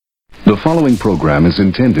The following program is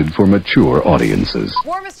intended for mature audiences.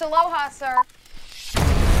 Warmest aloha, sir.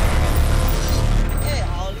 Hey,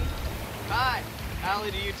 Holly. Hi.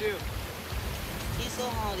 Holly to you too. He's so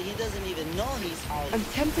Holly, he doesn't even know he's Holly. I'm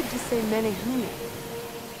tempted to say menehune.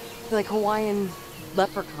 Like Hawaiian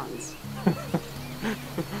leprechauns.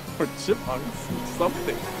 Or chipmunks,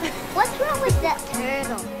 something. What's wrong with that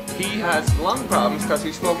turtle? He has lung problems because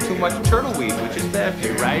he smoked too much turtle weed, which is bad for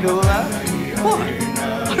you, right, Ula? What?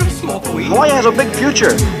 I don't smoke weed. Hawaii has a big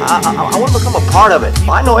future. I want to become a part of it.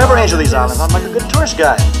 I know every inch of these islands. I'm like a good tourist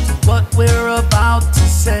guide. What we're about to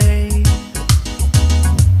say.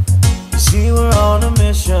 You see, we're on a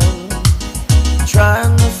mission,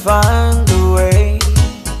 trying to find a way.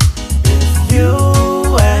 If you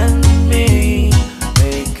and me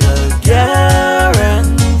make a guarantee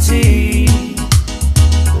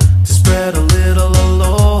to spread a little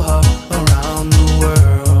aloha around the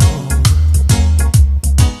world,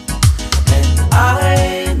 and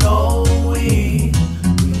I know we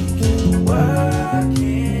can work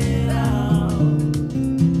it out.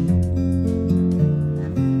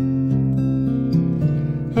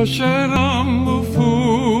 Cheirando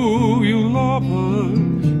fui o lobas,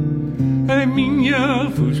 é minha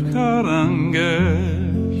dos carangues,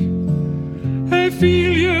 é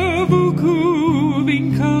filha do cu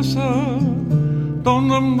em casa, tão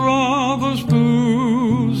lembradas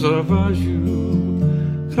dos abaixo,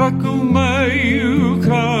 craco meio,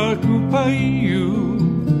 craco peio,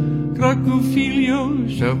 craco filho,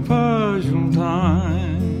 já para juntar.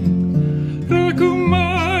 Craco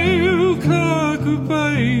meio, craco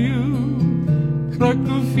peio,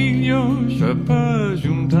 craco filho, já para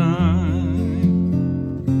juntar.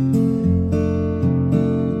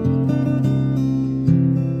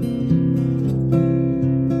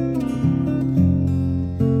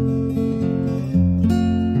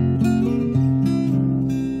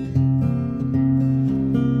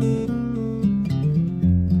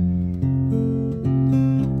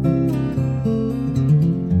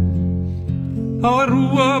 A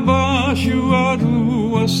rua abaixo, a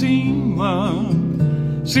rua acima,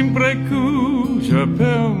 sempre com o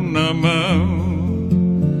chapéu na mão.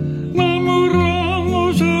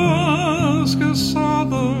 Namoramos as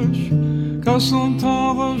caçadas,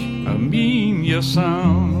 caçantadas a minha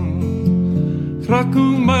são. Craco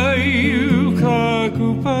meio,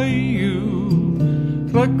 craco peio,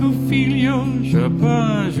 craco filho, já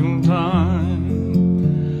para juntar.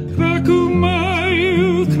 Craco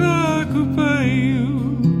meio, craco peio,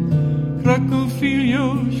 craco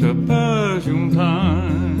filho, já para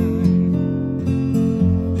juntar.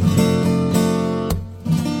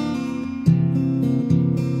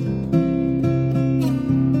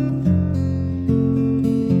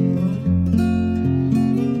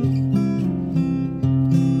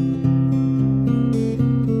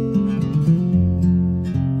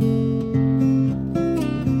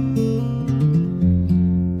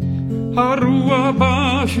 A rua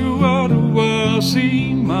abaixo, a rua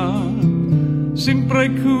acima, sempre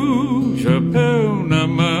com o chapéu na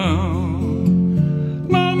mão.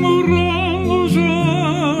 Namoramos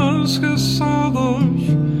as caçadas,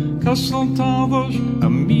 caçantadas a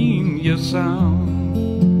minha são.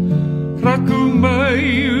 Craco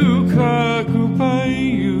meio, craco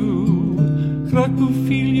peio, craco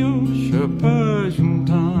filho, já para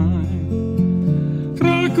juntar.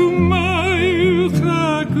 Craco meio,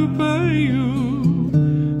 craco peio,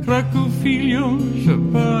 craco filho, já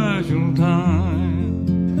para juntar.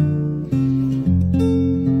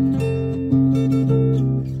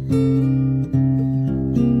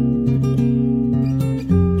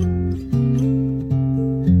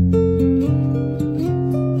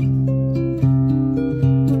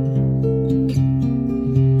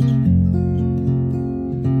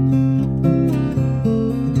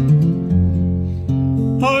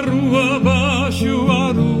 A rua abaixo,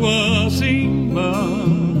 a rua acima,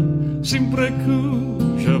 sempre com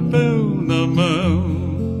o chapéu na mão.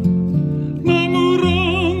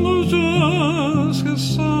 Namoramos as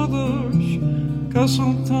caçadas,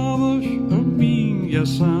 caçantadas a minha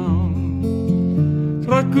são.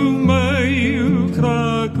 Craco meio,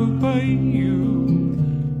 craco peio,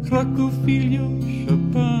 craco filho, já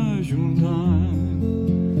para juntar.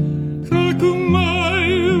 Craco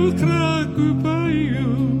meio, craco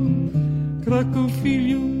peio, craco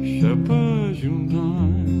filho, já para juntar.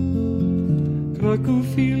 Craco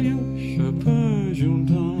filho, já para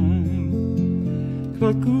juntar.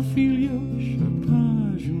 Craco filho, já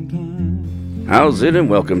para juntar. How's it, and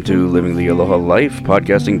welcome to Living the Aloha Life,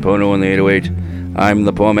 podcasting Pono on the 808. I'm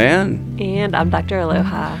the Poor Man. And I'm Dr.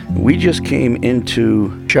 Aloha. We just came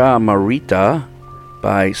into Cha Marita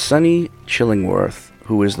by Sonny Chillingworth.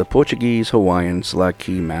 who is the Portuguese-Hawaiian slot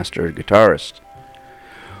key master guitarist.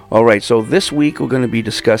 All right, so this week we're going to be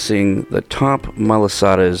discussing the top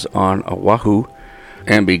Malasadas on Oahu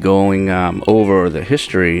and be going over the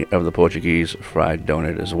history of the Portuguese fried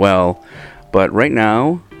donut as well. But right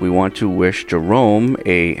now, we want to wish Jerome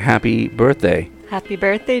a happy birthday. Happy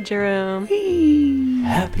birthday, Jerome.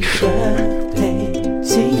 Happy birthday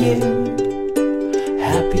to you.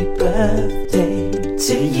 Happy birthday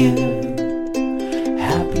to you.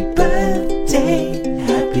 Happy birthday,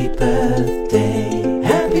 happy birthday,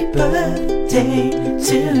 happy birthday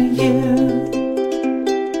to you.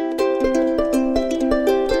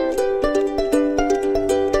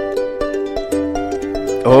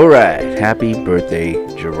 All right, happy birthday,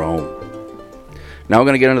 Jerome. Now we're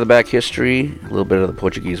going to get into the back history, a little bit of the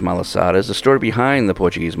Portuguese Malasadas. The story behind the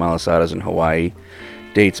Portuguese Malasadas in Hawaii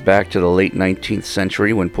dates back to the late 19th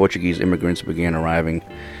century when Portuguese immigrants began arriving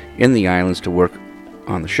in the islands to work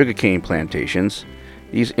on the sugarcane plantations.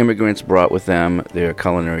 These immigrants brought with them their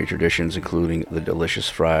culinary traditions, including the delicious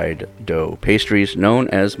fried dough pastries known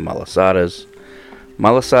as malasadas.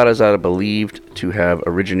 Malasadas are believed to have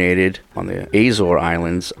originated on the Azore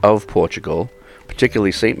Islands of Portugal,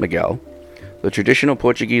 particularly St. Miguel. The traditional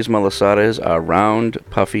Portuguese malasadas are round,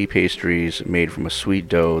 puffy pastries made from a sweet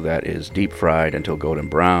dough that is deep fried until golden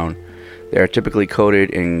brown. They are typically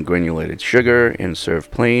coated in granulated sugar and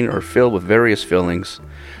served plain or filled with various fillings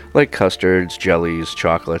like custards, jellies,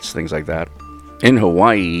 chocolates, things like that. In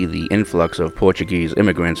Hawaii, the influx of Portuguese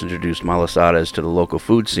immigrants introduced malasadas to the local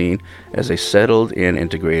food scene. As they settled and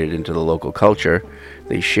integrated into the local culture,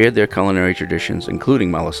 they shared their culinary traditions,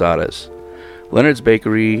 including malasadas. Leonard's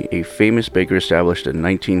Bakery, a famous bakery established in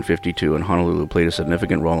 1952 in Honolulu, played a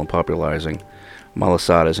significant role in popularizing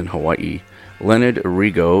malasadas in Hawaii. Leonard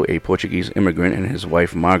Rigo, a Portuguese immigrant, and his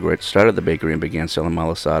wife Margaret started the bakery and began selling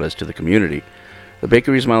malasadas to the community. The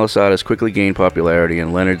bakery's malasadas quickly gained popularity,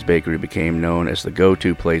 and Leonard's Bakery became known as the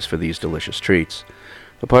go-to place for these delicious treats.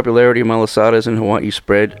 The popularity of malasadas in Hawaii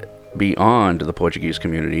spread beyond the Portuguese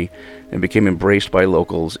community and became embraced by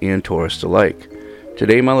locals and tourists alike.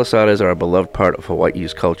 Today, malasadas are a beloved part of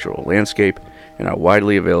Hawaii's cultural landscape and are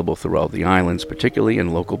widely available throughout the islands, particularly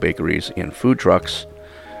in local bakeries and food trucks.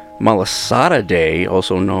 Malasada Day,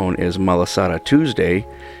 also known as Malasada Tuesday,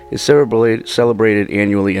 is celebrated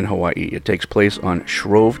annually in Hawaii. It takes place on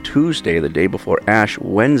Shrove Tuesday, the day before Ash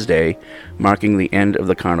Wednesday, marking the end of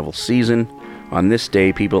the carnival season. On this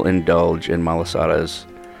day, people indulge in malasadas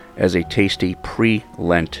as a tasty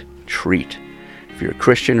pre-Lent treat. If you're a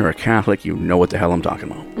Christian or a Catholic, you know what the hell I'm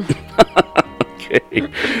talking about. Okay.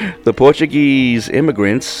 The Portuguese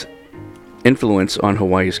immigrants' influence on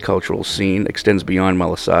Hawaii's cultural scene extends beyond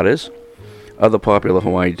malasadas. Other popular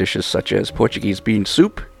Hawaii dishes such as Portuguese bean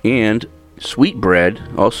soup and sweetbread,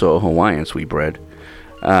 also Hawaiian sweetbread,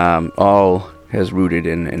 all has rooted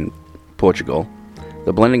in Portugal.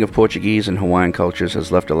 The blending of Portuguese and Hawaiian cultures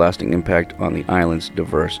has left a lasting impact on the island's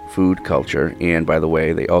diverse food culture. And by the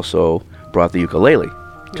way, they also brought the ukulele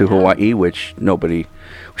to Hawaii, which we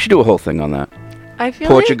should do a whole thing on that. I feel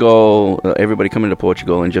Portugal, everybody coming to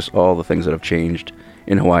Portugal, and just all the things that have changed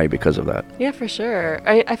in Hawaii because of that. Yeah, for sure.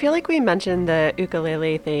 I feel like we mentioned the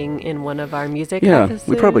ukulele thing in one of our music Yeah, episodes.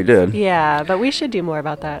 we probably did. Yeah, but we should do more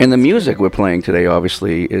about that. And the music we're playing today,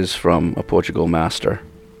 obviously, is from a Portugal master.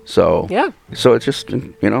 So, so it's just,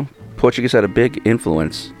 Portuguese had a big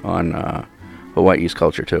influence on Hawaii's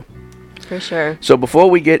culture, too. For sure. So before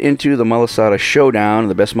we get into the Malasada Showdown,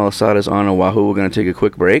 the best Malasadas on Oahu, we're going to take a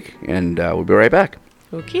quick break, and we'll be right back.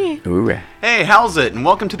 Okay. Hooray. Hey, how's it? And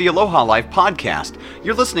welcome to the Aloha Life podcast.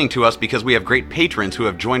 You're listening to us because we have great patrons who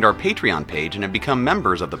have joined our Patreon page and have become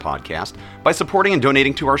members of the podcast by supporting and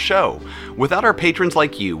donating to our show. Without our patrons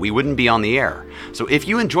like you, we wouldn't be on the air. So if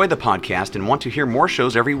you enjoy the podcast and want to hear more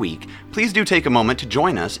shows every week, please do take a moment to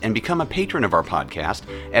join us and become a patron of our podcast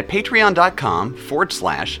at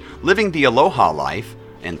patreon.com/Living the Aloha Life.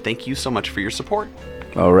 And thank you so much for your support.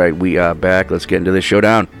 All right, we are back. Let's get into this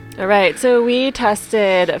showdown. All right, so we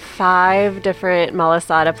tested 5 different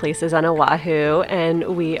Malasada places on Oahu,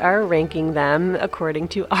 and we are ranking them according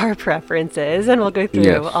to our preferences, and we'll go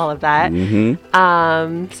through all of that.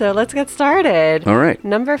 Mm-hmm. So let's get started. All right.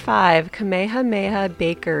 Number 5, Kamehameha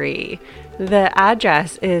Bakery. The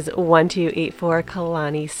address is 1284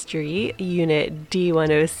 Kalani Street, Unit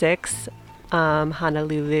D106,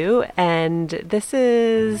 Honolulu, and this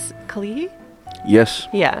is Kalihi? Yes.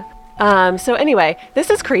 Yeah. So anyway, this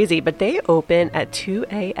is crazy, but they open at 2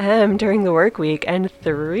 a.m. during the work week and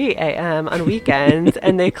 3 a.m. on weekends,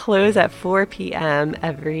 and they close at 4 p.m.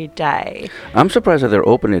 every day. I'm surprised that they're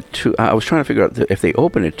open at 2. I was trying to figure out if they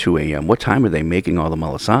open at 2 a.m., what time are they making all the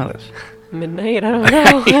malasadas? midnight. I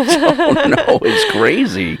don't know. It's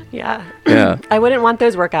crazy. Yeah. Yeah. I wouldn't want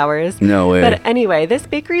those work hours. No way. But anyway, this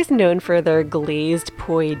bakery is known for their glazed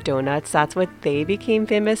poi donuts. That's what they became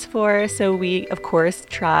famous for. So we, of course,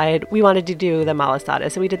 we wanted to do the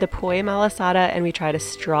malasada. So we did the poi malasada and we tried a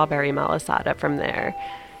strawberry malasada from there.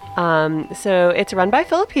 So it's run by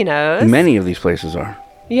Filipinos. Many of these places are.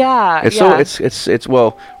 Yeah. It's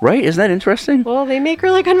well, right? Isn't that interesting? Well, they make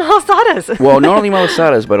really good malasadas. Well, not only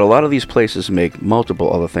malasadas, but a lot of these places make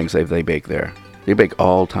multiple other things they bake there. They bake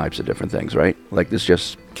all types of different things, right? Like there's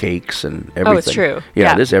just cakes and everything. Oh, it's true.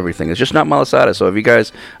 Yeah, there's everything. It's just not malasada. So if you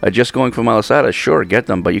guys are just going for malasadas, sure, get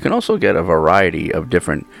them. But you can also get a variety of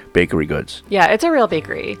different bakery goods. Yeah, it's a real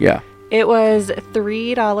bakery. Yeah. It was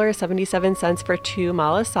 $3.77 for 2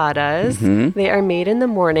 malasadas. Mm-hmm. They are made in the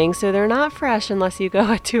morning, so they're not fresh unless you go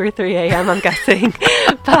at 2 or 3 a.m., I'm guessing.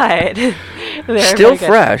 But they're still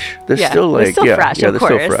fresh. They're still like, they're still fresh, of they're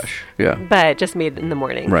course. still fresh. Yeah. But just made in the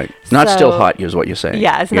morning. Right. Not still hot is what you're saying.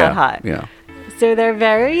 Yeah, it's not hot. Yeah. So they're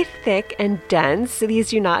very thick and dense. These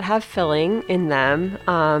do not have filling in them.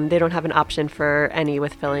 They don't have an option for any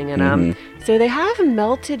with filling in them. So they have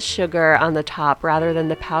melted sugar on the top rather than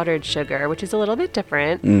the powdered sugar, which is a little bit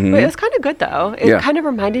different. But it was kind of good, though. It kind of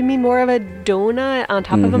reminded me more of a donut on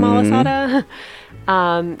top of a malasada.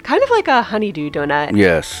 Kind of like a honeydew donut.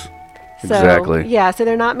 Yes, so, exactly. Yeah, so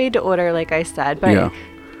they're not made to order, like I said. But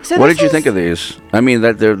so what did you think of these? I mean,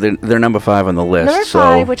 that they're number 5 on the list. Number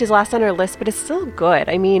 5, which is last on our list, but it's still good.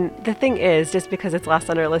 I mean, the thing is, just because it's last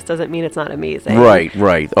on our list doesn't mean it's not amazing.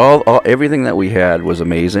 Right. All everything that we had was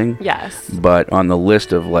amazing. Yes. But on the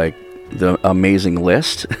list of like the amazing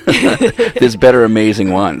list, there's better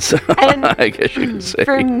amazing ones. And I guess you could say.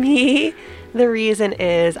 For me, the reason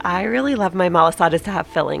is I really love my malasadas to have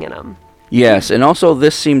filling in them. Yes, and also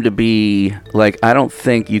this seemed to be like I don't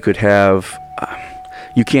think you could have.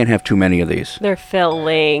 You can't have too many of these. They're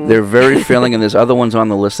filling. They're very filling, and there's other ones on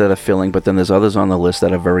the list that are filling, but then there's others on the list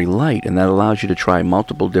that are very light, and that allows you to try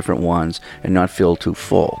multiple different ones and not feel too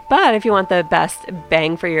full. But if you want the best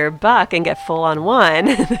bang for your buck and get full on one,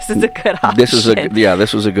 this is a good option. This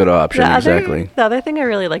was a good option, exactly. The other thing I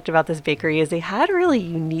really liked about this bakery is they had really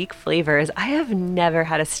unique flavors. I have never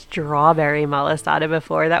had a strawberry malasada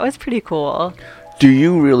before. That was pretty cool. Do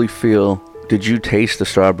you really feel... Did you taste the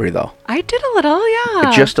strawberry, though? I did a little,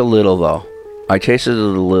 yeah. Just a little, though. I tasted it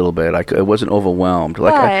a little bit. I wasn't overwhelmed.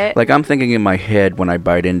 Like I'm thinking in my head when I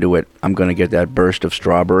bite into it, I'm going to get that burst of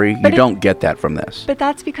strawberry. You don't get that from this. But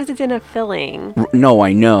that's because it's in a filling. No,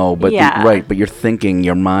 I know. But but you're thinking,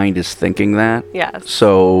 your mind is thinking that. Yes.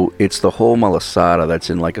 So it's the whole malasada that's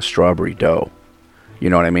in like a strawberry dough. You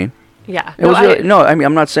know what I mean? Yeah. I mean,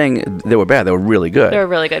 I'm not saying they were bad. They were really good. They were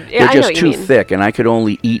really good. Yeah, They're just too thick, and I could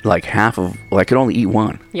only eat like half of. Well, I could only eat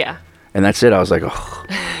one. Yeah. And that's it. I was like, oh.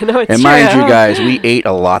 No, it's and mind you, guys, we ate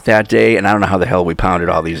a lot that day, and I don't know how the hell we pounded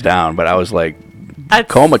all these down, but I was like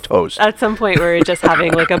comatose. At some point, we were just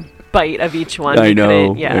having like a bite of each one. I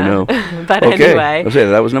know. But okay. anyway. Okay,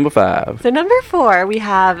 that was number 5. So number 4, we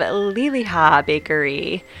have Liliha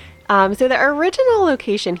Bakery. So the original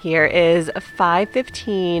location here is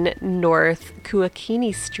 515 North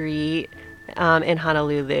Kuakini Street in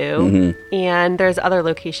Honolulu, and there's other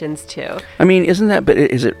locations too. I mean, isn't that? But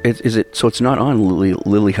is it? So it's not on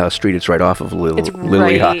Liliha Street. It's right off of Liliha.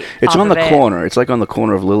 Right it's on the of corner. It's like on the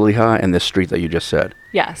corner of Liliha and this street that you just said.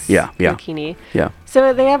 Yes. Yeah. Kuakini. Yeah.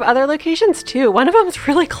 So they have other locations too. One of them is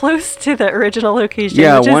really close to the original location.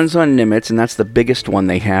 Yeah, one's on Nimitz, and that's the biggest one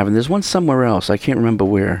they have. And there's one somewhere else. I can't remember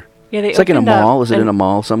where. Yeah, it's like in a mall. Is it in a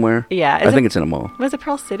mall somewhere? Yeah. I think it's in a mall. Was it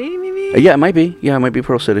Pearl City, maybe? Yeah, it might be. Yeah, it might be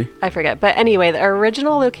Pearl City. I forget. But anyway, the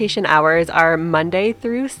original location hours are Monday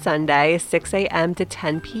through Sunday, 6 a.m. to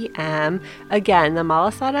 10 p.m. Again, the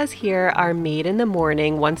malasadas here are made in the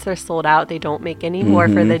morning. Once they're sold out, they don't make any more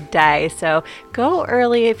for the day. So go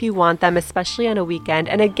early if you want them, especially on a weekend.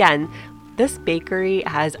 And again, this bakery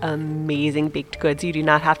has amazing baked goods. You do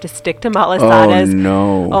not have to stick to malasadas. Oh,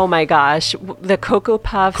 no. Oh, my gosh. The Cocoa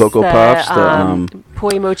Puffs. The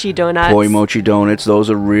Poi Mochi Donuts. Poi Mochi Donuts. Those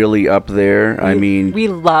are really up there. I mean... We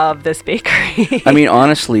love this bakery. I mean,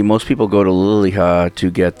 honestly, most people go to Liliha to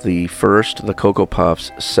get the Cocoa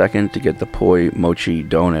Puffs, second to get the Poi Mochi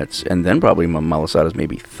Donuts, and then probably malasadas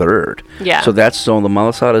maybe third. Yeah. So the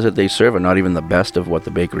malasadas that they serve are not even the best of what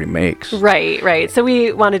the bakery makes. Right. So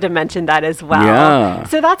we wanted to mention that as well. Yeah.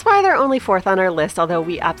 So that's why they're only 4th on our list, although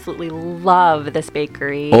we absolutely love this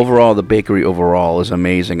bakery. Overall, the bakery overall is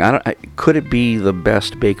amazing. Could it be the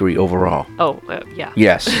best bakery overall? Oh, yeah.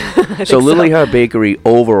 Yes. So Liliha Bakery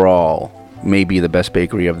overall may be the best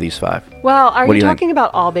bakery of these 5. Well, are What do you you talking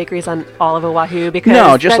about all bakeries on all of Oahu? Because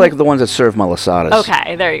No, just like the ones that serve malasadas.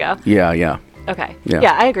 Okay, there you go. Yeah. Okay. Yeah.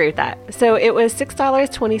 Yeah, I agree with that. So it was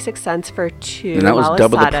 $6.26 for 2 And that was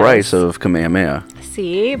double the malasadas. price of Kamehameha.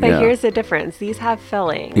 See, but Yeah. here's the difference. These have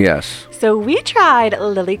filling. Yes. So we tried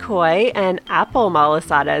lilikoi and apple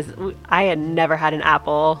malasadas. I had never had an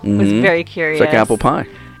apple. Was very curious. It's like apple pie.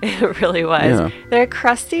 It really was. Yeah. They're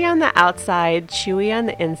crusty on the outside, chewy on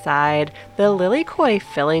the inside. The lilikoi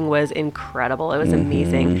filling was incredible. It was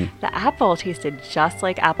amazing. The apple tasted just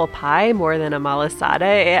like apple pie more than a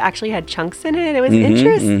malasada. It actually had chunks in it. It was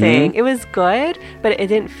interesting. It was good, but it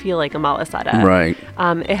didn't feel like a malasada. Right.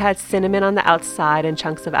 It had cinnamon on the outside and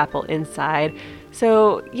chunks of apple inside.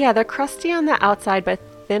 So yeah, they're crusty on the outside, but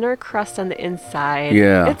thinner crust on the inside.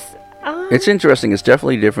 Yeah. It's It's interesting. It's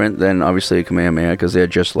definitely different than obviously a Kamehameha because they're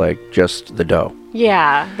just the dough.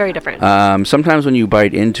 yeah, very different. Sometimes when you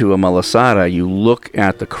bite into a malasada, you look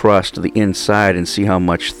at the crust of the inside and see how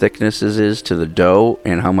much thickness is to the dough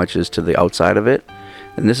and how much is to the outside of it.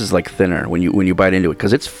 And this is like thinner when you bite into it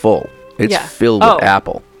because it's full. It's filled with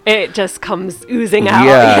apple. It just comes oozing out.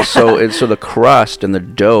 Yeah. so the crust and the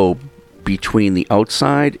dough between the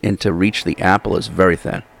outside and to reach the apple is very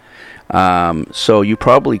thin. So you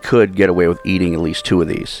probably could get away with eating at least 2 of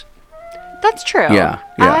these. That's true. Yeah.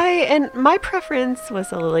 And my preference was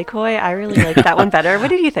the lilikoi. I really liked that one better. What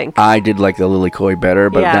did you think? I did like the lilikoi better,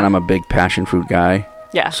 but Yeah. then I'm a big passion fruit guy.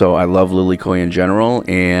 Yeah. So I love lilikoi in general,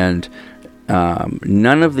 and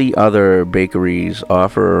none of the other bakeries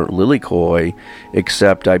offer lilikoi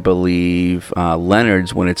except, I believe,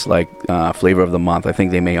 Leonard's when it's like flavor of the month. I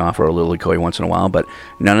think they may offer a lilikoi once in a while, but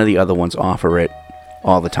none of the other ones offer it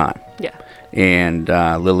all the time. Yeah. And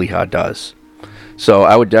Liliha does. So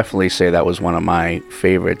I would definitely say that was one of my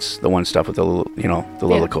favorites, the one stuff with the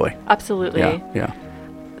lilikoi. Absolutely. Yeah.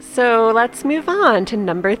 So let's move on to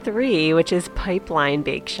number 3, which is Pipeline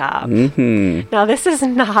Bake Shop. Mm-hmm. Now, this is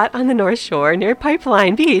not on the North Shore near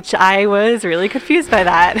Pipeline Beach. I was really confused by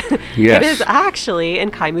that. Yes. It is actually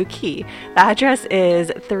in Kaimuki. The address is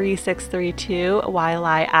 3632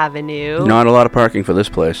 Wailai Avenue. Not a lot of parking for this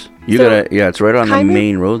place. It's right on the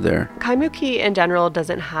main road there. Kaimuki in general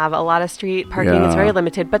doesn't have a lot of street parking. Yeah. It's very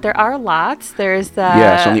limited, but there are lots. There's the...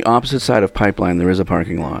 Yes, on the opposite side of Pipeline, there is a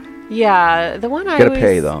parking lot. Yeah, the one I Gotta was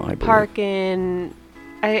pay, though, I believe. parking...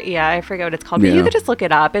 I forget what it's called, but Yeah. you could just look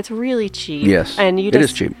it up. It's really cheap. Yes, and you it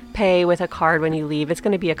just is cheap. pay with a card when you leave. It's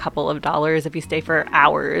going to be a couple of dollars if you stay for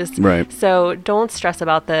hours. Right. So don't stress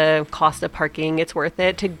about the cost of parking. It's worth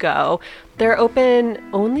it to go. They're open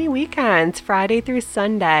only weekends, Friday through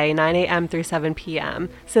Sunday, 9 a.m. through 7 p.m.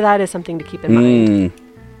 So that is something to keep in mind.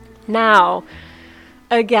 Now,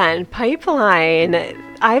 again, Pipeline,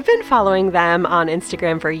 I've been following them on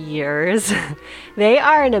Instagram for years. They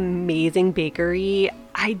are an amazing bakery.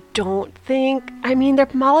 Their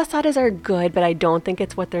malasadas are good, but I don't think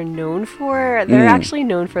it's what they're known for. They're actually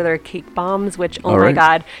known for their cake bombs, which, my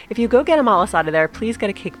God, if you go get a malasada there, please get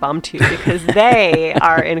a cake bomb too, because they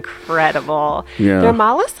are incredible. Yeah. Their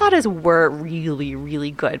malasadas were really,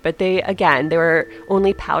 really good, but they were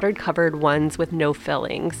only powdered covered ones with no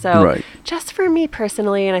filling. So just for me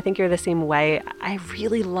personally, and I think you're the same way, I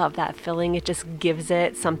really love that filling. It just gives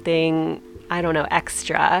it something, I don't know,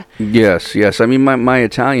 extra. Yes. I mean, my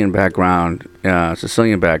Italian background,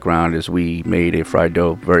 Sicilian background, is we made a fried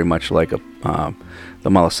dough very much like the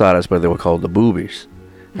malasadas, but they were called the boobies.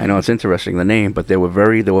 I know it's interesting, the name, but they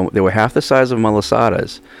were half the size of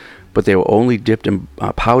malasadas, but they were only dipped in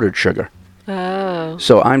powdered sugar. Oh.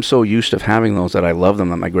 So I'm so used to having those that I love them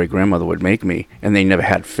that my great-grandmother would make me, and they never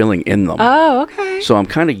had filling in them. Oh, okay. So I'm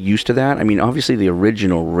kind of used to that. I mean, obviously the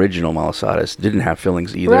original malasadas didn't have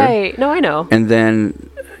fillings either. Right. No, I know. And then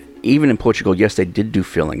even in Portugal, yes, they did do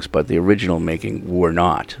fillings, but the original making were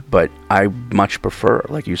not. But I much prefer,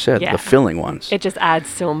 like you said, the filling ones. It just adds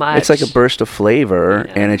so much. It's like a burst of flavor,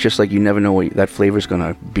 and it's just like you never know what that flavor's going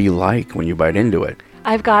to be like when you bite into it.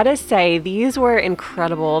 I've got to say, these were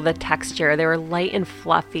incredible, the texture. They were light and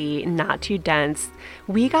fluffy, not too dense.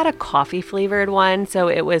 We got a coffee-flavored one, so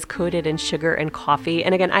it was coated in sugar and coffee.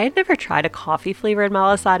 And again, I had never tried a coffee-flavored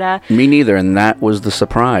malasada. Me neither, and that was the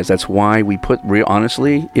surprise. That's why we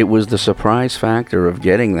honestly, it was the surprise factor of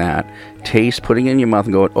getting that taste, putting it in your mouth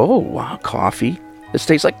and going, oh, wow, coffee. This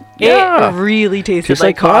tastes like, It really tasted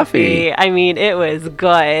like coffee. I mean, it was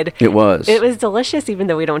good. It was. It was delicious, even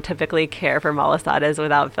though we don't typically care for malasadas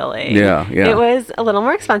without filling. Yeah. It was a little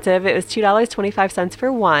more expensive. It was $2.25 for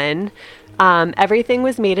one. Everything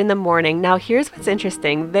was made in the morning. Now, here's what's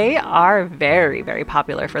interesting. They are very, very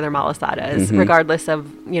popular for their malasadas, regardless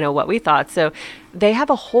of, what we thought. So they have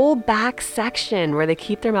a whole back section where they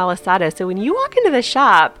keep their malasadas. So when you walk into the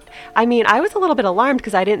shop, I was a little bit alarmed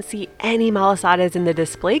because I didn't see any malasadas in the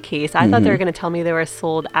display case. I thought they were going to tell me they were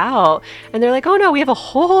sold out. And they're like, oh, no, we have a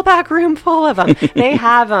whole back room full of them. They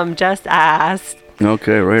have them, just asked.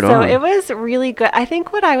 Okay, right on. So it was really good. I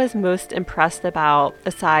think what I was most impressed about,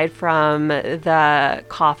 aside from the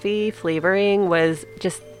coffee flavoring, was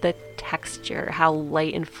just the texture, how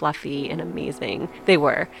light and fluffy and amazing they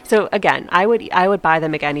were. So again, I would buy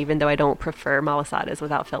them again, even though I don't prefer malasadas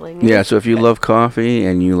without filling. Yeah, so if you love coffee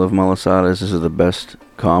and you love malasadas, this is the best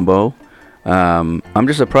combo. I'm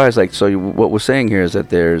just surprised. What we're saying here is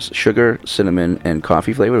that there's sugar, cinnamon, and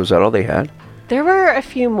coffee flavor. Was that all they had? There were a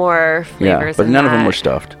few more flavors. Yeah, but none of them were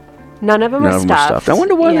stuffed. None of them were stuffed. I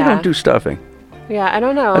wonder why they don't do stuffing. Yeah, I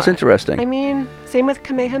don't know. That's interesting. Same with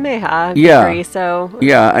Kamehameha. Yeah. Bakery, so.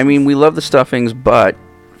 Yeah, we love the stuffings, but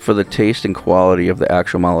for the taste and quality of the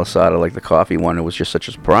actual malasada, like the coffee one, it was just such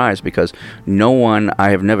a surprise because I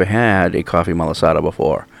have never had a coffee malasada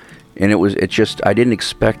before. And I didn't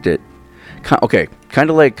expect it. Okay, kind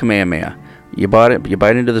of like Kamehameha. You bite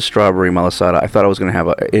into the strawberry malasada. I thought I was going to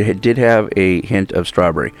have it did have a hint of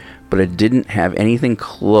strawberry, but it didn't have anything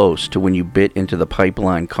close to when you bit into the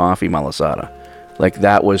pipeline coffee malasada. Like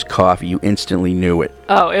that was coffee. You instantly knew it.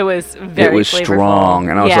 Oh, it was very flavorful. Strong.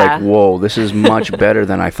 And I was like, whoa, this is much better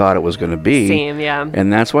than I thought it was going to be. Same, yeah.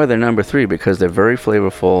 And that's why they're number 3, because they're very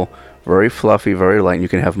flavorful, very fluffy, very light, and you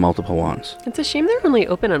can have multiple ones. It's a shame they're only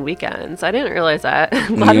open on weekends. I didn't realize that.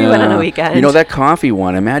 Glad we went on a weekend. That coffee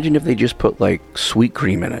one, imagine if they just put sweet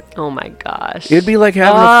cream in it. Oh my gosh. It'd be like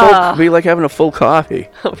having a full coffee.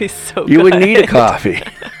 That would be so good. You would need a coffee.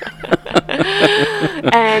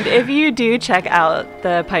 And if you do check out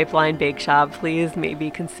the Pipeline Bake Shop, please maybe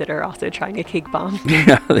consider also trying a cake bomb.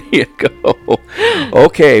 Yeah, there you go.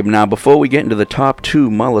 Okay, now before we get into the top 2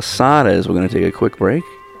 malasadas, we're going to take a quick break.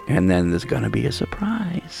 And then there's going to be a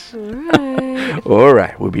surprise. All right. All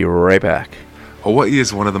right, we'll be right back. Hawaii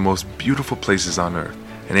is one of the most beautiful places on earth,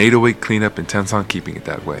 and 808 Cleanup intends on keeping it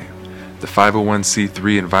that way. The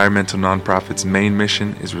 501c3 environmental nonprofit's main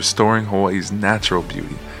mission is restoring Hawaii's natural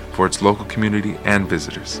beauty for its local community and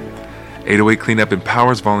visitors. 808 Cleanup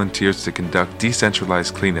empowers volunteers to conduct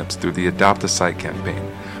decentralized cleanups through the Adopt a Site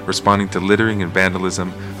campaign, responding to littering and vandalism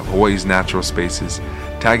of Hawaii's natural spaces,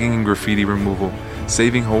 tagging and graffiti removal,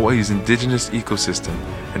 saving Hawaii's indigenous ecosystem,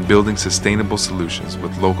 and building sustainable solutions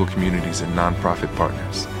with local communities and nonprofit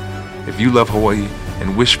partners. If you love Hawaii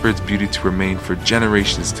and wish for its beauty to remain for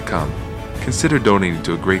generations to come, consider donating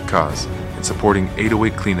to a great cause and supporting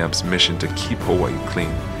 808 Cleanup's mission to keep Hawaii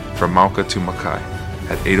clean from Mauka to Makai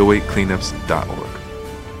at 808cleanups.org.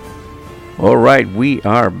 All right, we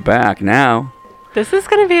are back now. This is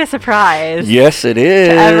going to be a surprise. Yes, it is.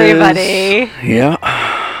 To everybody. Yeah.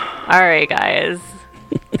 All right, guys.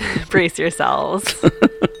 Brace yourselves.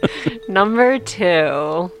 Number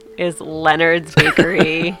 2 is Leonard's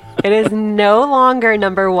Bakery. It is no longer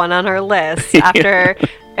number 1 on our list after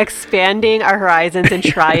expanding our horizons and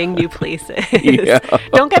trying new places. Yeah.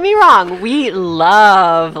 Don't get me wrong. We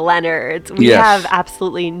love Leonard's. We have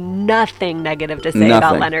absolutely nothing negative to say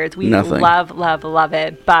about Leonard's. We love, love, love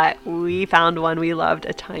it. But we found one we loved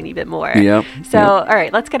a tiny bit more. Yep. So, all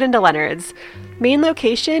right, let's get into Leonard's. Main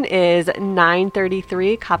location is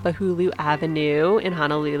 933 Kapahulu Avenue in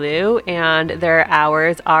Honolulu, and their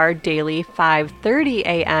hours are daily 5:30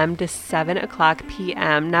 a.m. to 7 o'clock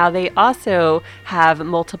p.m. Now, they also have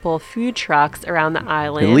multiple food trucks around the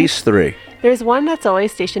island. At least 3. There's one that's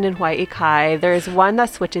always stationed in Wai'ikai. There's one that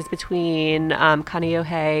switches between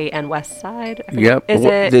Kaneohe and West Side. Yep. Is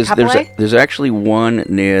it Kapolei? There's actually one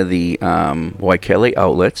near the Waikele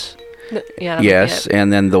outlets. Yes,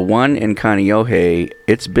 and then the one in Kaneohe,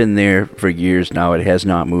 it's been there for years now. It has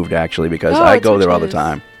not moved, actually, because I go there all the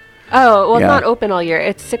time. Oh, well, it's not open all year.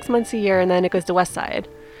 It's 6 months a year, and then it goes to West Side.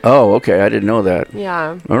 Oh, okay. I didn't know that.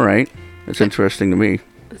 Yeah. All right. That's interesting to me.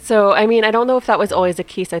 So, I don't know if that was always the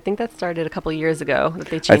case. I think that started a couple of years ago that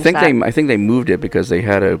they changed that. I think they moved it because they've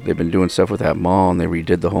been doing stuff with that mall, and they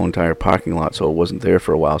redid the whole entire parking lot, so it wasn't there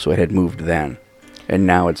for a while, so it had moved then. And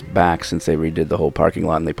now it's back since they redid the whole parking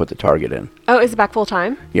lot and they put the Target in. Oh, is it back full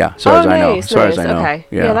time? Yeah, as far as I know. As far as I know. Okay.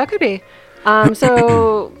 Yeah, that could be.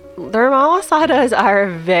 So their malasadas are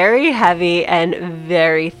very heavy and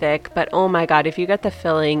very thick, but oh my God, if you get the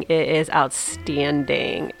filling, it is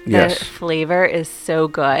outstanding. The flavor is so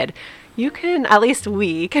good. We can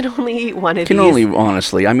only eat one of these.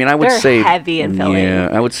 Honestly. I would say heavy and filling. Yeah,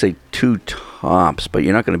 I would say 2 tops, but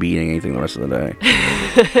you're not going to be eating anything the rest of the day.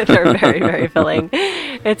 They're very, very filling.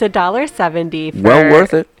 It's $1.70 for... Well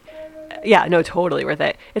worth it. Yeah, no, totally worth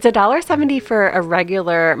it. It's $1.70 for a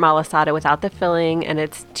regular malasada without the filling, and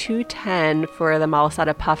it's $2.10 for the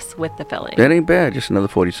malasada puffs with the filling. That ain't bad. Just another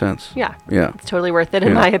 40 cents. Yeah. Yeah. It's totally worth it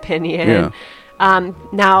in my opinion. Yeah.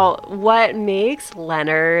 Now, what makes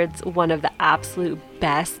Leonard's one of the absolute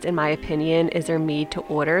best, in my opinion, is their made to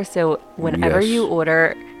order. So whenever you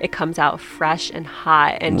order, it comes out fresh and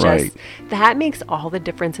hot, and just that makes all the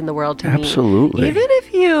difference in the world to me. Absolutely. Even if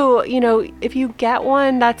if you get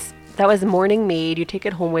one that was morning made, you take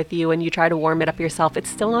it home with you and you try to warm it up yourself, it's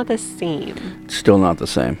still not the same. Still not the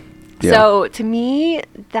same. Yeah. So to me,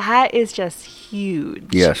 that is just huge.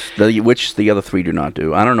 Yes, which the other three do not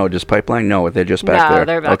do. I don't know, just Pipeline? No, they're just back there. No,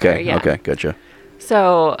 they're back there, yeah. Okay, gotcha.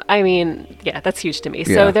 So, I mean, yeah, that's huge to me.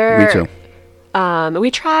 Yeah, so they're... me too. We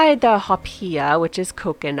tried the hapia, which is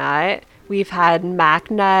coconut. We've had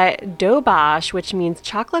macnut dobash, which means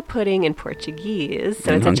chocolate pudding in Portuguese.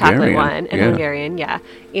 So And it's a chocolate Hungarian, one. And yeah. Hungarian, yeah.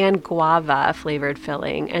 And guava flavored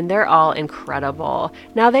filling. And they're all incredible.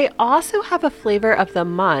 Now, they also have a flavor of the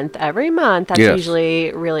month every month. That's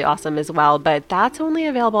usually really awesome as well. But that's only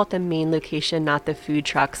available at the main location, not the food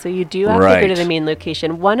truck. So you do have to go to the main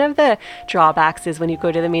location. One of the drawbacks is when you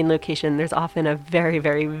go to the main location, there's often a very,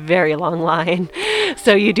 very, very long line.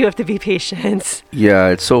 So you do have to be patient. Yeah,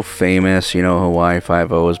 it's so famous. You know, Hawaii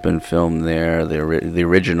Five-0 has been filmed there, the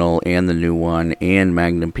original and the new one, and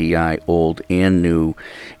Magnum P.I., old and new.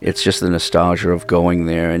 It's just the nostalgia of going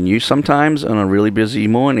there. And you sometimes, on a really busy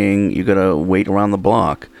morning, you got to wait around the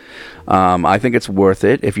block. I think it's worth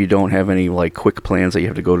it if you don't have any, like, quick plans that you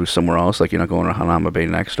have to go to somewhere else, like you're not going to Hanama Bay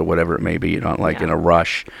next or whatever it may be. You're not, like, in a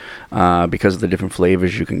rush because of the different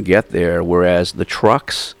flavors you can get there, whereas the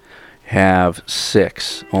trucks have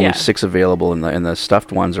only 6 available, and the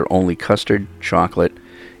stuffed ones are only custard, chocolate,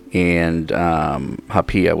 and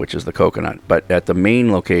hapia, which is the coconut. But at the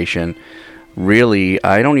main location, really,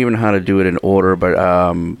 I don't even know how to do it in order, but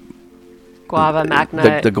guava,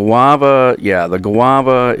 macnut. The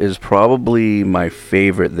guava is probably my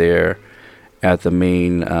favorite there at the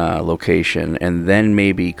main location, and then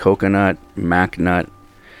maybe coconut, macnut,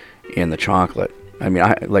 and the chocolate. I mean,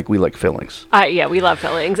 we like fillings. Yeah, we love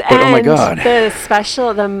fillings. But, and oh my God.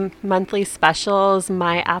 the monthly specials,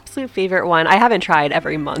 my absolute favorite one, I haven't tried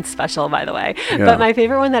every month special, by the way, but my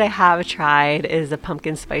favorite one that I have tried is the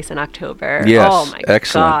pumpkin spice in October. Yes, oh my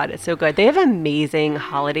excellent. God, it's so good. They have amazing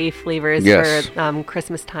holiday flavors for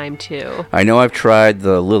Christmas time too. I know I've tried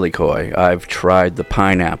the lilikoi. I've tried the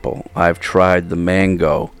pineapple. I've tried the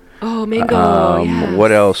mango. Oh, mango, yes.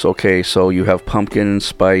 What else? Okay, so you have pumpkin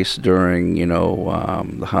spice during,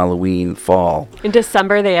 the Halloween fall. In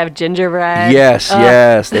December, they have gingerbread.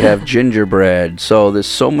 Yes, they have gingerbread. So there's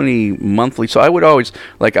so many monthly. So I would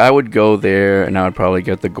go there, and I would probably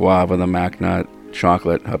get the guava, the macnut,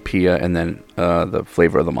 chocolate, hapia, and then the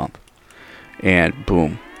flavor of the month. And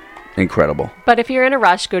boom. Incredible. But if you're in a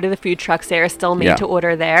rush, go to the food trucks. They are still made to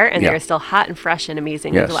order there, and they're still hot and fresh and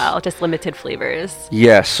amazing as well. Just limited flavors.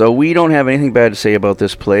 Yes, so we don't have anything bad to say about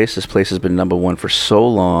this place. This place has been number one for so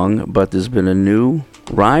long, but there's been a new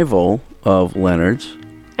rival of Leonard's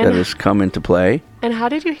that has come into play. And how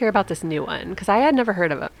did you hear about this new one? Because I had never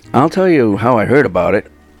heard of it. I'll tell you how I heard about it.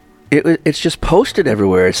 It's just posted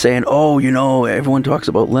everywhere. It's saying, everyone talks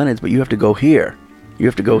about Leonard's, but you have to go here. You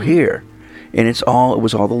have to go here. And it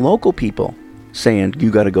was all the local people saying,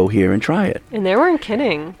 you got to go here and try it. And they weren't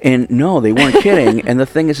kidding. And no, they weren't kidding. And the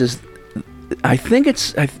thing is I think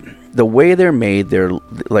the way they're made, they're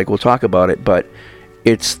like, we'll talk about it, but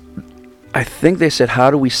I think they said,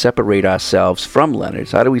 how do we separate ourselves from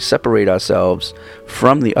Leonard's? How do we separate ourselves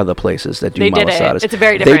from the other places that do Malasadas? They did it. It's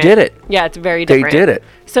very different. They did it. Yeah, it's very different. They did it.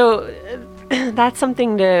 So that's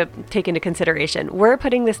something to take into consideration. We're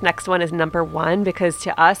putting this next one as number 1 because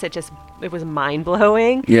to us it was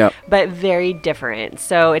mind-blowing, but very different.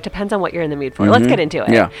 So it depends on what you're in the mood for. Let's get into it.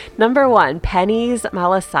 Yeah. Number 1, Penny's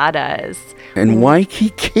Malasadas. In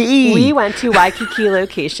Waikiki. We went to Waikiki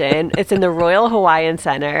location. It's in the Royal Hawaiian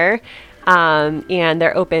Center. And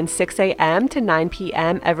they're open 6 a.m. to 9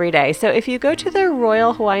 p.m. every day. So if you go to the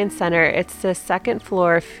Royal Hawaiian Center, it's the second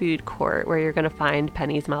floor food court where you're going to find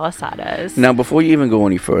Penny's Malasadas. Now, before you even go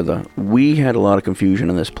any further, we had a lot of confusion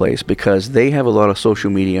in this place because they have a lot of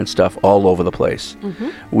social media and stuff all over the place.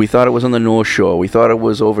 Mm-hmm. We thought it was on the North Shore. We thought it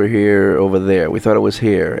was over here, over there. We thought it was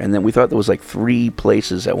here. And then we thought there was like 3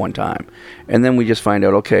 places at one time. And then we just find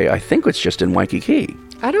out, okay, I think it's just in Waikiki.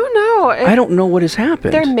 I don't know. I don't know what has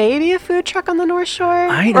happened. There may be a food truck on the North Shore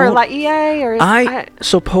or Laie, or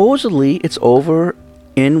supposedly it's over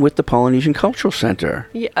in with the Polynesian Cultural Center.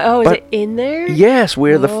 Yeah, is it in there? Yes,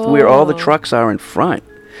 where all the trucks are in front.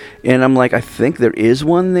 And I'm like, I think there is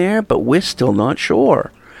one there, but we're still not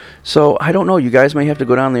sure. So I don't know. You guys may have to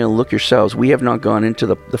go down there and look yourselves. We have not gone into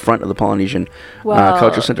the front of the Polynesian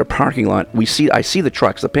Cultural Center parking lot. I see the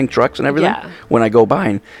trucks, the pink trucks and everything when I go by.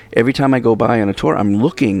 And every time I go by on a tour, I'm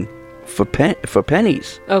looking for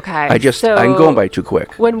pennies. Okay. I'm going by too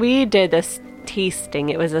quick. When we did this tasting,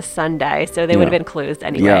 it was a Sunday, so they would have been closed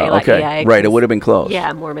anyway. Yeah, okay. Right, it would have been closed.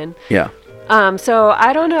 Yeah, Mormon. Yeah. So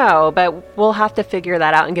I don't know, but we'll have to figure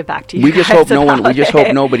that out and get back to you. We just hope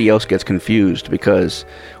nobody else gets confused, because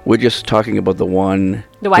we're just talking about the one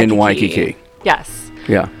in Waikiki. Yes.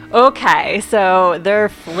 Yeah. Okay, so their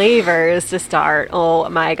flavors to start. Oh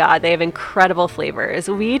my God, they have incredible flavors.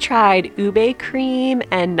 We tried ube cream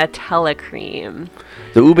and Nutella cream.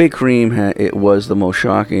 The ube cream, it was the most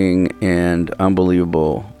shocking and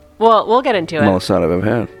unbelievable. Well, we'll get into it. Malasada I've ever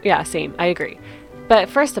had. Yeah, same. I agree. But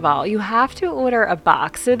first of all, you have to order a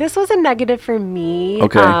box. So this was a negative for me,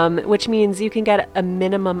 which means you can get a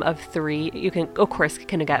minimum of 3. You can, of course,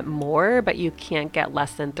 get more, but you can't get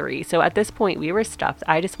less than 3. So at this point, we were stuffed.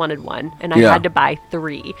 I just wanted 1, and I had to buy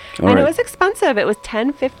 3. It was expensive. It was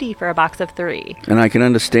 $10.50 for a box of 3. And I can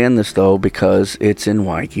understand this, though, because it's in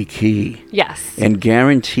Waikiki. Yes. And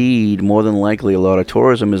guaranteed, more than likely, a lot of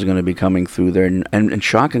tourism is going to be coming through there. And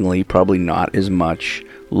shockingly, probably not as much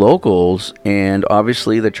locals, and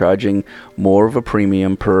obviously they're charging more of a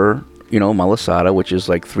premium per malasada, which is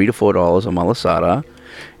like $3 to $4 a malasada,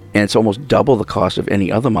 and it's almost double the cost of any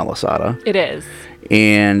other malasada. It is.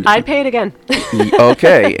 And I'd pay it again.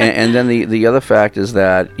 Okay. And then the other fact is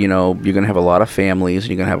that you're going to have a lot of families,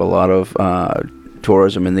 and you're going to have a lot of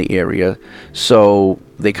tourism in the area, so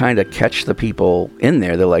they kind of catch the people in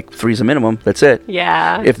there. They're like, 3's a minimum, that's it.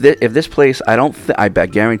 Yeah. If this place, I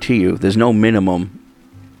guarantee you there's no minimum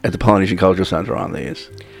at the Polynesian Cultural Center on these.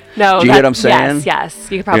 No, do you hear what I'm saying?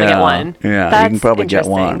 Yes. You could probably get one. Yeah, That's you can probably get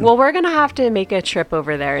one. Well, we're going to have to make a trip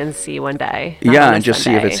over there and see one day. Yeah, and just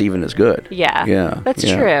see if it's even as good. Yeah. That's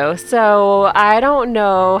true. So I don't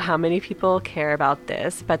know how many people care about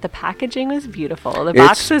this, but the packaging was beautiful. The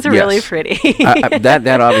box was really pretty.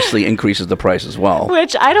 That obviously increases the price as well.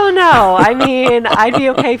 Which I don't know. I mean, I'd be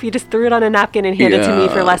okay if you just threw it on a napkin and handed it to me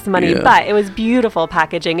for less money, but it was beautiful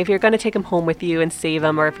packaging. If you're going to take them home with you and save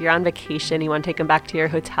them, or if you're on vacation, you want to take them back to your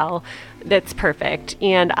hotel, that's perfect.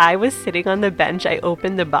 And I was sitting on the bench. I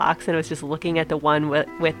opened the box and I was just looking at the one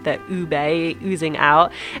with the ube oozing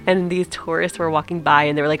out, and these tourists were walking by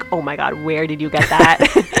and they were like, oh my God, where did you get that?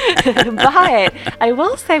 But I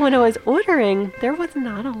will say, when I was ordering, there was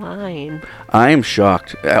not a line. I am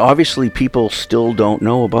shocked. Obviously people still don't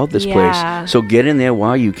know about this place, so get in there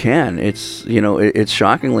while you can. It's it's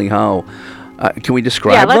shockingly how can we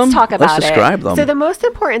describe them? Yeah, let's talk about Let's describe them. So the most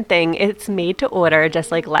important thing, it's made to order,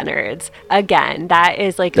 just like Leonard's. Again, that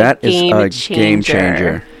is like a game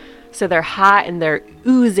changer. So they're hot and they're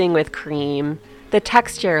oozing with cream. The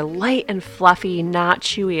texture, light and fluffy, not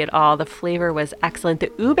chewy at all. The flavor was excellent.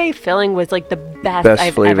 The ube filling was like the best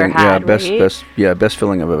I've ever had. Best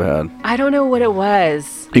filling I've ever had. I don't know what it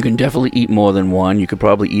was. You can definitely eat more than one. You could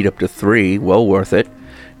probably eat up to 3. Well worth it.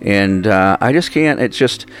 And I just can't.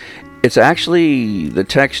 It's actually the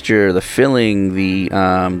texture, the filling, the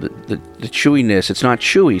chewiness. It's not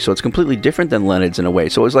chewy, so it's completely different than Leonard's in a way.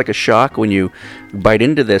 So it was like a shock when you bite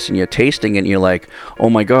into this and you're tasting it and you're like, oh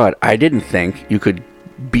my God, I didn't think you could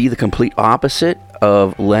be the complete opposite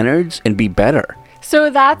of Leonard's and be better. So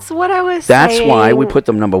that's what I was saying. That's why we put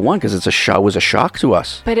them number 1, because it was a shock to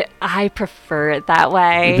us. But I prefer it that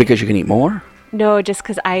way. Because you can eat more? No, just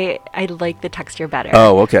because I like the texture better.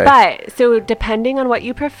 Oh, okay. But, so depending on what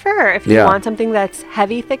you prefer, if you want something that's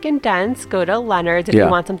heavy, thick, and dense, go to Leonard's. If you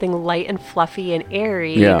want something light and fluffy and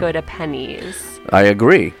airy, go to Penny's. I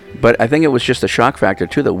agree. But I think it was just a shock factor,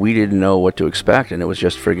 too, that we didn't know what to expect, and it was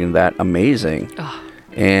just friggin' that amazing. Oh.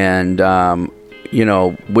 And,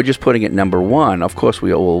 we're just putting it number 1. Of course,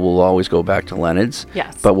 we'll always go back to Leonard's.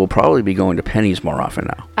 Yes. But we'll probably be going to Penny's more often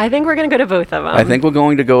now. I think we're going to go to both of them. I think we're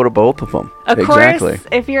going to go to both of them. Of course,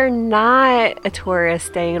 if you're not a tourist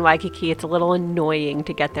staying in Waikiki, it's a little annoying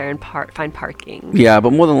to get there and find parking. Yeah,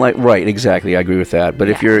 but more than right, exactly. I agree with that. But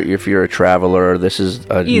if you're a traveler, this is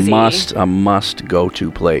a must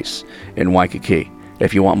go-to place in Waikiki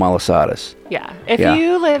if you want malasadas. Yeah. If Yeah.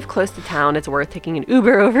 you live close to town, it's worth taking an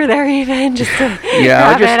Uber over there even just to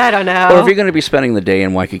Yeah, grab it. I don't know. Or if you're going to be spending the day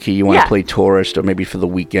in Waikiki, you want to Yeah. play tourist, or maybe for the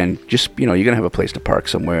weekend, just, you're going to have a place to park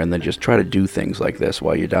somewhere, and then just try to do things like this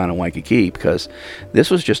while you're down in Waikiki, because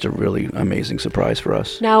this was just a really amazing surprise for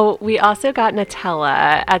us. Now, we also got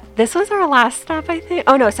Nutella. This was our last stop, I think.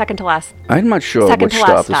 Oh, no, second to last. I'm not sure Second which to last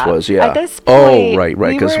stop this stop. was. Yeah. At this Oh, point, right,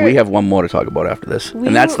 because we we were- have one more to talk about after this, We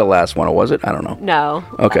and that's were- the last one, or was it? I don't know. No.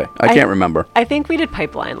 Okay, I can't remember. I think we did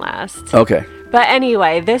Pipeline last. Okay. But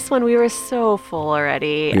anyway, this one we were so full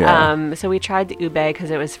already. Yeah. So we tried the ube because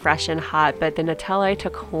it was fresh and hot, but the Nutella I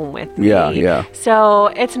took home with me. Yeah. So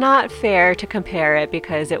it's not fair to compare it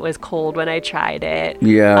because it was cold when I tried it.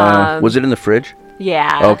 Yeah. Was it in the fridge?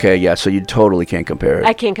 Yeah. Okay, yeah, so you totally can't compare it.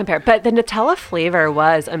 I can't compare, but the Nutella flavor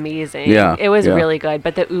was amazing. Yeah, It was yeah. really good,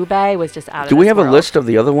 but the ube was just out of Do we this have world. a list of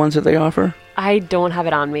the other ones that they offer? I don't have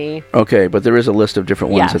it on me. Okay, but there is a list of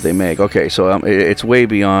different ones that they Yes. make. Okay, so it's way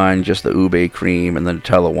beyond just the ube cream and the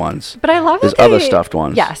Nutella ones. But I love There's that other they- stuffed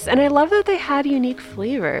ones. Yes, and I love that they had unique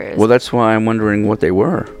flavors. Well, that's why I'm wondering what they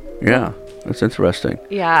were. Yeah, that's interesting.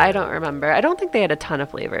 Yeah, I don't remember. I don't think they had a ton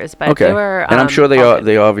of flavors, but Okay, they were. and I'm sure all good.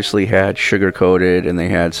 they obviously had sugar coated and they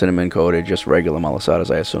had cinnamon coated, just regular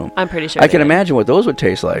malasadas, I assume. I'm pretty sure I they can did. imagine what those would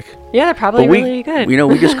taste like. Yeah, they're probably But really good.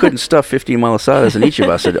 We just couldn't stuff 15 malasadas in each of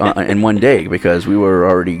us in one day because we were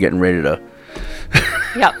already getting ready to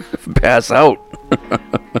Yep. pass out.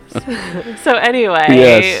 So anyway,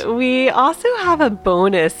 Yes. we also have a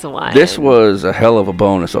bonus one. This was a hell of a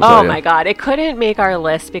bonus, I'll tell Oh you. my god, it couldn't make our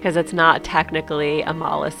list because it's not technically a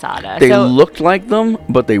malasada. They so, looked like them,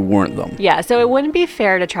 but they weren't them. yeah, so it wouldn't be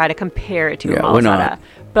fair to try to compare it to a Yeah, malasada. we're not.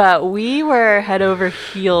 But we were head over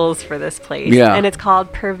heels for this place. Yeah. And it's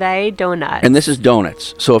called Purvey Donuts. And this is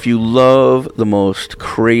donuts. So if you love the most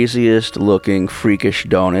craziest looking freakish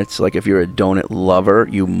donuts, like if you're a donut lover,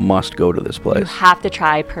 you must go to this You place. have to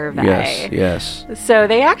try Purvey. Yes. So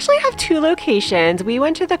they actually have two locations. We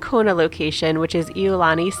went to the Kona location, which is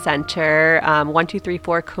Iolani Center,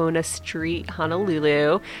 1234 Kona Street,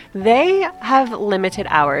 Honolulu. They have limited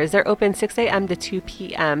hours. They're open 6 a.m. to 2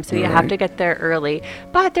 p.m., so you have to get there early.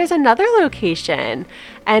 But there's another location,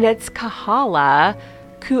 and it's Kahala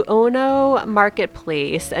Kuono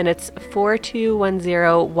Marketplace, and it's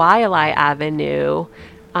 4210 Wailai Avenue.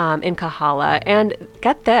 In Kahala. And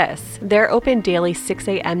get this, they're open daily 6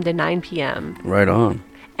 a.m. to 9 p.m. Right on.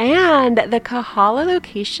 And the Kahala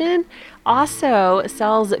location also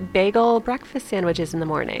sells bagel breakfast sandwiches in the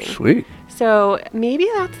morning. Sweet. So maybe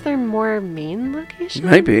that's their more main location?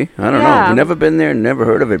 Maybe. I don't know. Yeah. We've never been there, never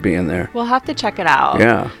heard of it being there. We'll have to check it out.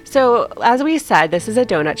 Yeah. So, as we said, this is a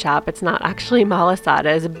donut shop. It's not actually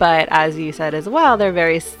Malasadas, but as you said as well, they're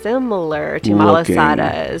very similar to Looking.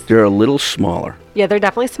 Malasadas. They're a little smaller. Yeah, they're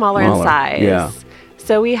definitely smaller in Smaller, size. yeah.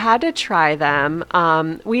 So we had to try them.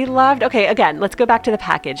 We loved, okay, again, let's go back to the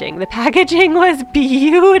packaging. The packaging was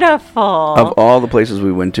beautiful. Of all the places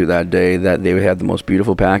we went to that day, that they had the most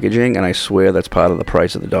beautiful packaging, and I swear that's part of the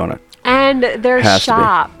price of the donut. And their Has to be.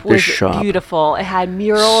 shop Their was shop. beautiful. It had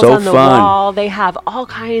murals So on the fun. wall. They have all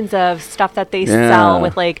kinds of stuff that they Yeah. sell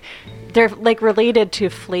with they're related to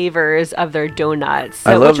flavors of their donuts.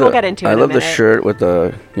 I So, love which we'll get into in a love minute. the shirt with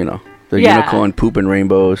the Yeah. unicorn pooping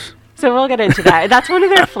rainbows. So we'll get into that. That's one of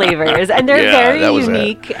their flavors, and they're Yeah, very that was it.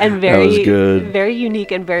 unique and That was very, good. very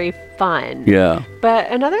unique and very fun. Yeah. But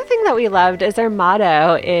another thing that we loved is their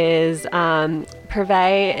motto is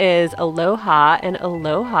Purvey is aloha, and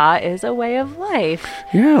aloha is a way of life.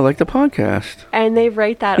 Yeah, like the podcast. And they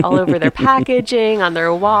write that all over their packaging, on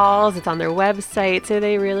their walls. It's on their website, so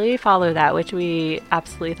they really follow that, which we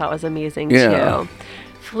absolutely thought was amazing Yeah. too.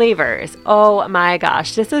 Flavors. Oh my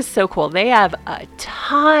gosh, this is so cool. They have a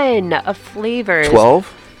ton of flavors.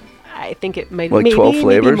 12? I think it might Like maybe 12 maybe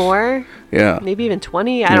flavors? more. Yeah. Maybe even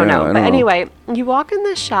 20. I don't Yeah, know. I But don't know. anyway, you walk in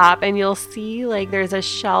the shop and you'll see there's a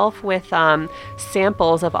shelf with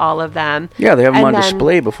samples of all of them. Yeah, they have them And on then-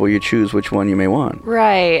 display before you choose which one you may want.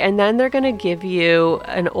 Right. And then they're going to give you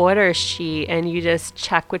an order sheet and you just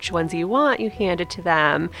check which ones you want. You hand it to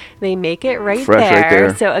them. They make it right Fresh there. right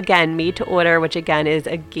there. So again, made to order, which again is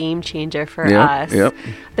a game changer for Yep, us. yep.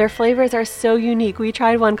 Their flavors are so unique. We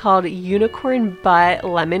tried one called Unicorn Butt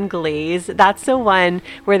Lemon Glaze. That's the one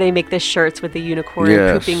where they make the shirts with the unicorn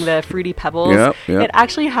Yes. pooping the Fruity Pebbles. Yep, yep. It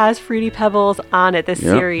actually has Fruity Pebbles on it, the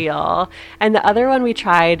cereal. And the other one we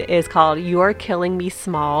tried is called You're Killing Me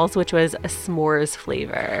Smalls, which was a s'mores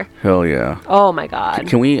flavor. Hell yeah. Oh my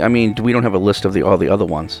God. We don't have a list of all the other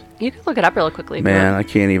ones. You can look it up really quickly. if you Man, want. I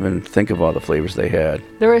can't even think of all the flavors they had.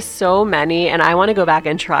 There were so many, and I want to go back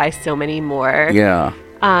and try so many more. Yeah.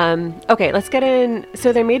 Okay, let's get in.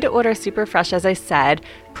 So they're made to order, super fresh, as I said.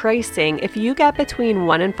 Pricing: if you get between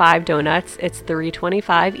 1 and 5 donuts, it's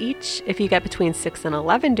 $3.25 each. If you get between 6 and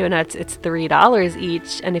 11 donuts, it's $3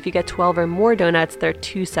 each. And if you get 12 or more donuts, they're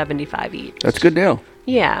 $2.75 each. That's a good deal.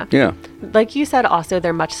 Yeah. Yeah. Like you said, also,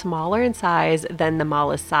 they're much smaller in size than the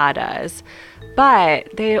Malasadas.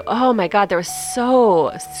 But they, oh my God, they're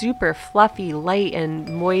so super fluffy, light and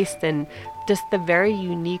moist, and just the very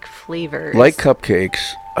unique flavors. Like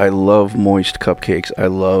cupcakes, I love moist cupcakes. I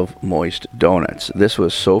love moist donuts. This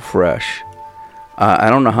was so fresh. I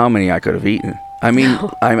don't know how many I could have eaten. I mean,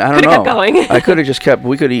 I don't know. Kept going. I could have just kept.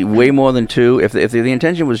 We could eat way more than 2. If the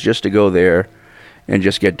intention was just to go there and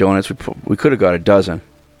just get donuts, we could have got a dozen.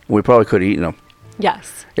 We probably could have eaten them.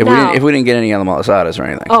 Yes. If we didn't get any other Malasadas or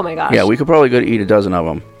anything. Oh my gosh. Yeah, we could probably go to eat a dozen of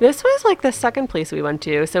them. This was like the second place we went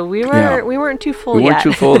to, so we weren't too full yet. We weren't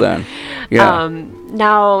too full then. Yeah.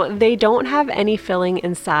 Now they don't have any filling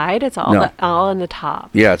inside. It's all in the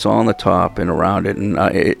top. Yeah, it's all on the top and around it,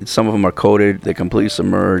 and some of them are coated. They're completely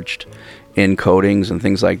submerged in coatings and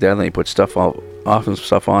things like that. And they put stuff on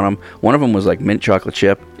them. One of them was like mint chocolate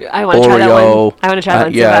chip. I want to try that one. I want to try that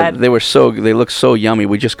one yeah, so bad. They looked so yummy.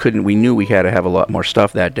 We just couldn't. We knew we had to have a lot more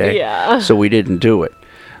stuff that day. Yeah. So we didn't do it.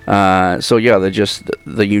 So yeah, they're just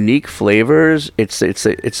the unique flavors. It's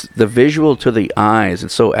the visual to the eyes.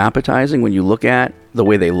 It's so appetizing when you look at the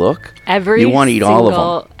way they look. You want to eat all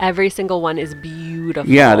of them. Every single one is beautiful.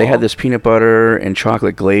 Yeah, they had this peanut butter and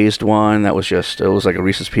chocolate glazed one that was it was like a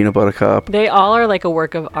Reese's peanut butter cup. They all are like a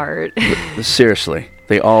work of art. Seriously,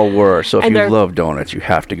 they all were. So if you love donuts, you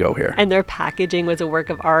have to go here. And their packaging was a work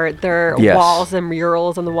of art. Their walls and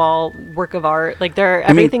murals on the wall, work of art. Like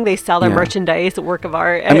everything they sell, their merchandise, work of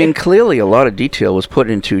art. I mean, clearly a lot of detail was put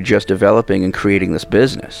into just developing and creating this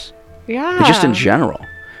business. Yeah. Just in general.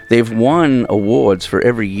 They've won awards for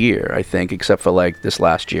every year, I think, except for like this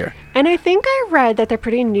last year. And I think I read that they're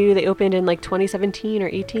pretty new. They opened in like 2017 or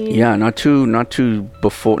 18. Yeah, not too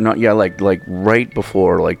before, like right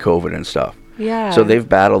before like COVID and stuff. Yeah. So they've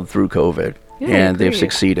battled through COVID and they've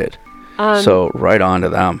succeeded. So right on to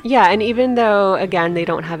them. Yeah, and even though, again, they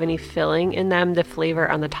don't have any filling in them, the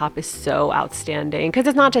flavor on the top is so outstanding. Because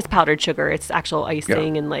it's not just powdered sugar, it's actual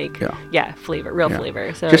icing and like, flavor, real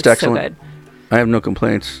flavor. So just it's excellent. So good. I have no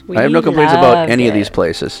complaints. I have no complaints about any of these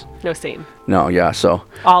places. No, same. No, yeah, so.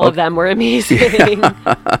 All of them were amazing.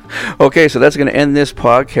 Okay, so that's going to end this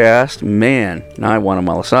podcast. Man, now I want a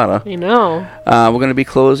Malasada. I know. We're going to be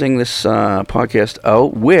closing this podcast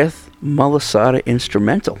out with Malasada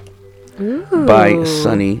Instrumental. Ooh. By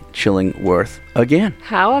Sonny Chillingworth again.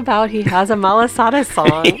 How about he has a Malasada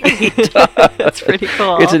song? That's pretty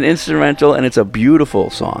cool. It's an instrumental and it's a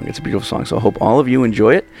beautiful song. So I hope all of you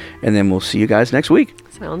enjoy it, and then we'll see you guys next week.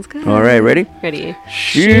 Sounds good. All right, ready? Ready.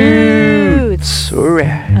 Shoots. All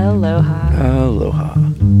right. Aloha. Aloha.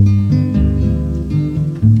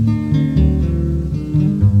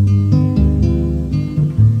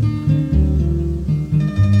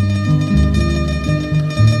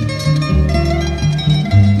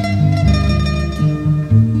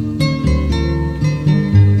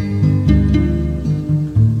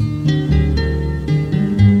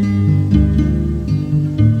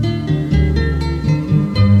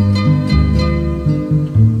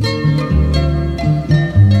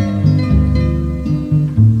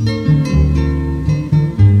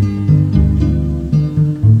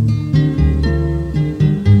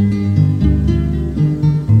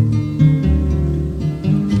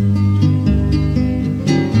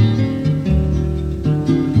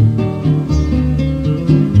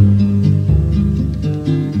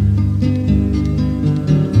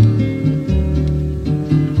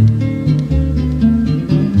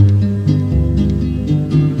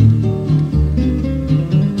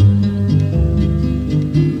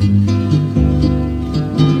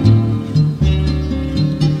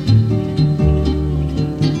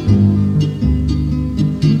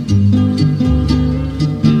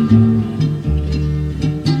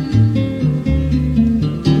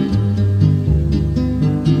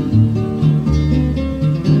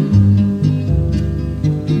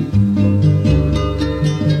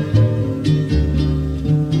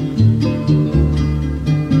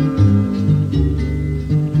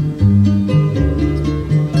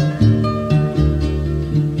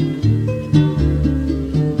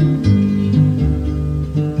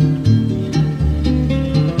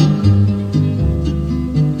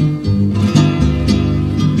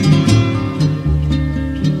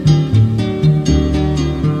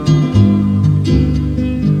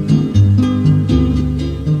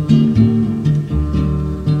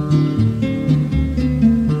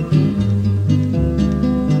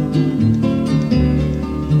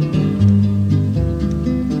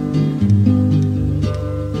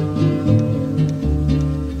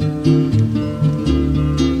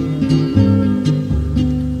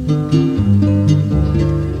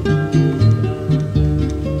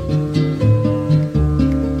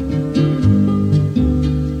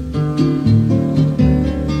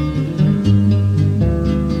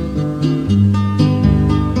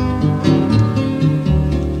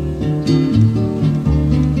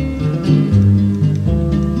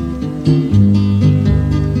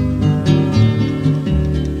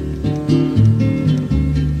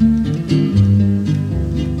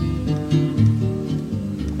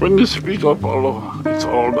 speak of aloha, it's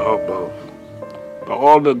all the above.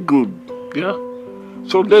 All the good, yeah?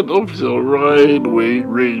 So that is the right way,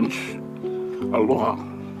 range, aloha.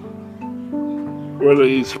 Whether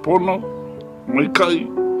it's pono, maikai,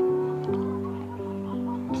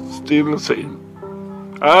 still the same.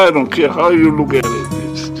 I don't care how you look at it,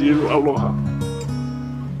 it's still aloha.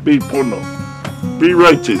 Be pono, be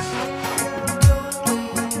righteous.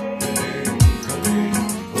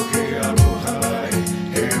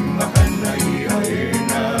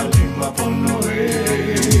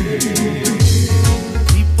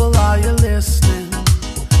 People, are you listening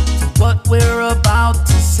to what we're about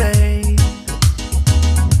to say?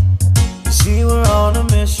 You see, we're on a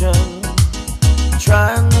mission,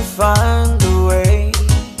 trying to find a way.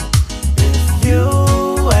 If you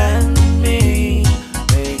and me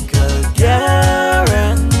make a guarantee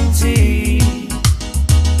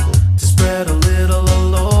to spread a little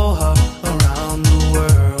aloha around the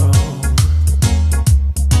world,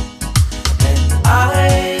 and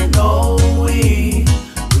I know we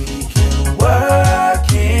can work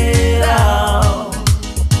it out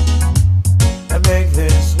and make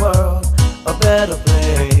this world a better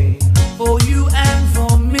place for you and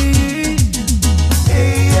for me.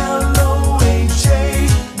 A-L-O-H-A,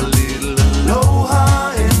 a little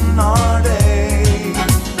aloha in our day.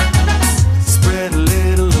 Spread a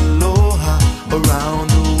little aloha around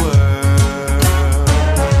the world.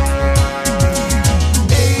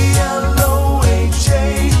 A-L-O-H-A,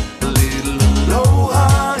 a little aloha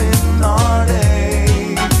in our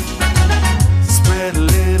day. Spread a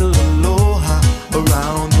little aloha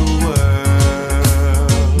around the world.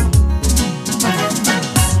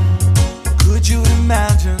 Could you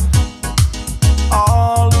imagine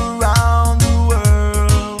all around the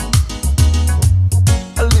world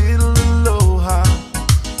a little aloha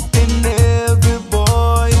in every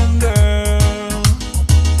boy and girl?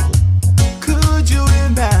 Could you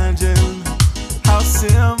imagine how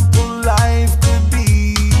simple life could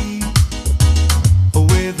be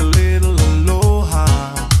with a little aloha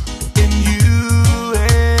in you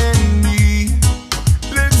and me?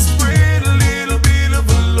 Let's spread a little bit of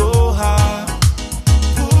aloha.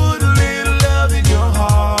 Put a little love in your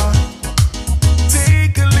heart.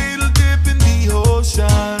 Take a little dip in the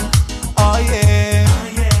ocean. Oh yeah.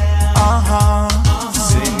 Uh-huh.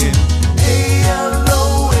 Singing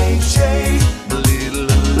A-L-O-H-A, a little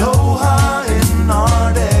aloha in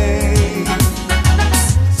our day.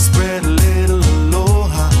 Spread a little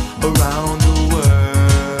aloha around the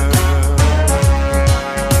world.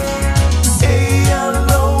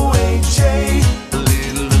 A-L-O-H-A, a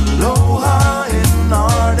little aloha in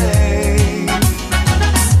our day.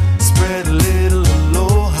 Spread a little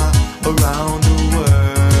aloha around the world.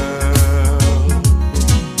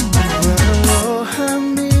 Well, aloha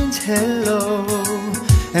means hello,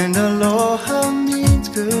 and aloha means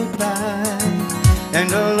goodbye,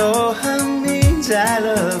 and aloha means I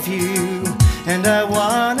love you, and I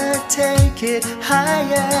wanna take it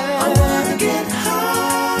higher. I wanna get